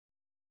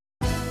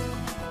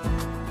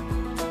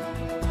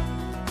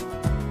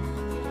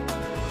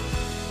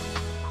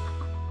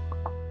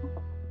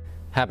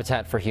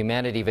Habitat for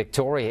Humanity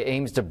Victoria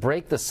aims to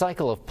break the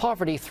cycle of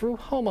poverty through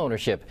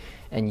homeownership,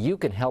 and you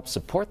can help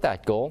support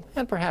that goal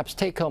and perhaps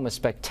take home a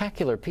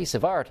spectacular piece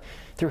of art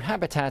through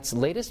Habitat's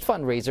latest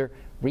fundraiser,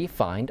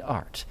 ReFind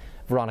Art.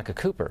 Veronica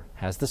Cooper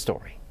has the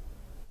story.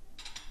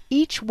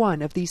 Each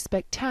one of these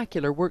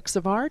spectacular works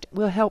of art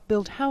will help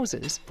build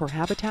houses for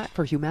Habitat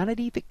for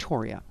Humanity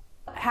Victoria.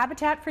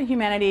 Habitat for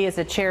Humanity is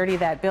a charity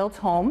that builds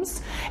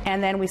homes,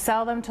 and then we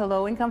sell them to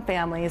low-income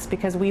families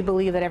because we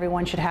believe that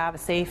everyone should have a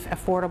safe,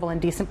 affordable,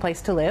 and decent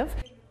place to live.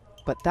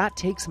 But that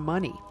takes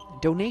money.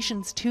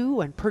 Donations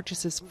to and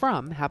purchases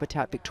from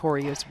Habitat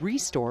Victoria's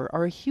Restore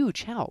are a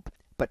huge help,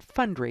 but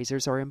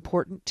fundraisers are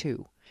important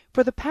too.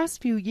 For the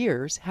past few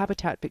years,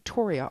 Habitat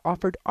Victoria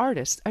offered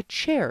artists a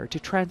chair to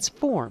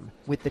transform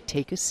with the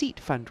Take a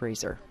Seat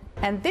fundraiser.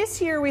 And this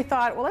year we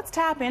thought, well, let's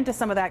tap into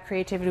some of that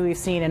creativity we've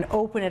seen and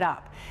open it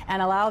up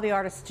and allow the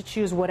artists to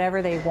choose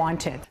whatever they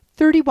wanted.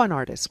 31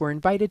 artists were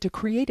invited to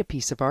create a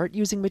piece of art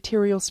using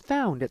materials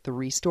found at the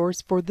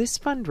Restores for this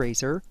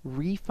fundraiser,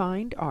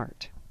 ReFind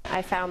Art.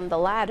 I found the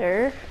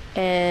ladder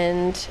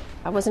and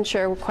I wasn't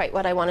sure quite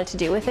what I wanted to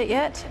do with it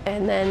yet,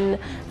 and then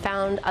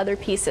found other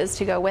pieces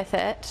to go with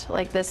it,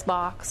 like this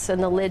box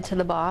and the lid to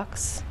the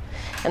box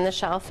and the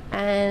shelf,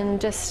 and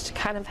just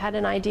kind of had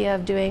an idea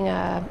of doing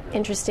an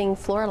interesting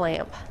floor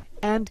lamp.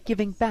 And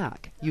giving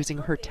back using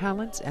her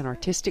talents and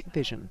artistic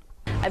vision.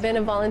 I've been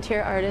a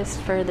volunteer artist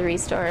for the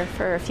Restore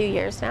for a few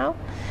years now,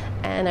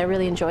 and I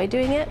really enjoy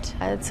doing it.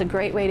 It's a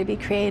great way to be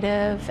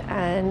creative,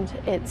 and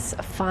it's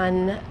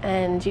fun,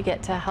 and you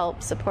get to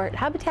help support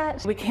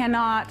Habitat. We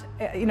cannot,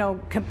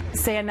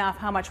 say enough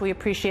how much we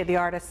appreciate the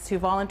artists who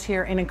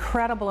volunteer an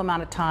incredible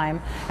amount of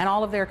time and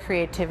all of their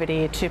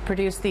creativity to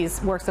produce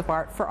these works of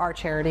art for our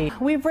charity.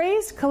 We've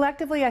raised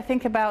collectively, I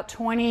think, about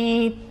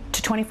 $20,000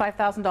 to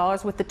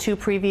 $25,000 with the two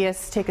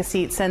previous Take a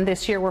Seats, and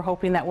this year we're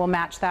hoping that we'll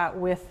match that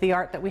with the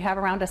art that we have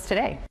around us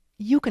today.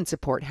 You can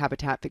support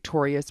Habitat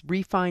Victoria's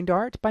ReFind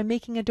Art by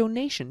making a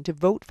donation to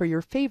vote for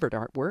your favorite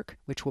artwork,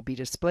 which will be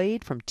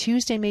displayed from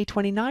Tuesday, May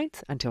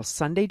 29th until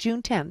Sunday,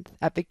 June 10th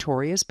at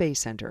Victoria's Bay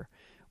Centre.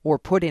 Or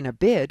put in a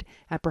bid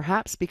and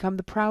perhaps become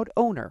the proud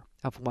owner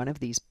of one of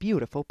these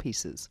beautiful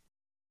pieces.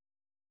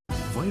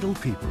 Vital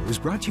People is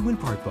brought to you in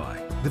part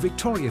by the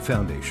Victoria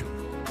Foundation,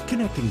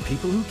 connecting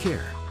people who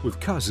care with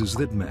causes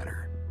that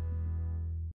matter.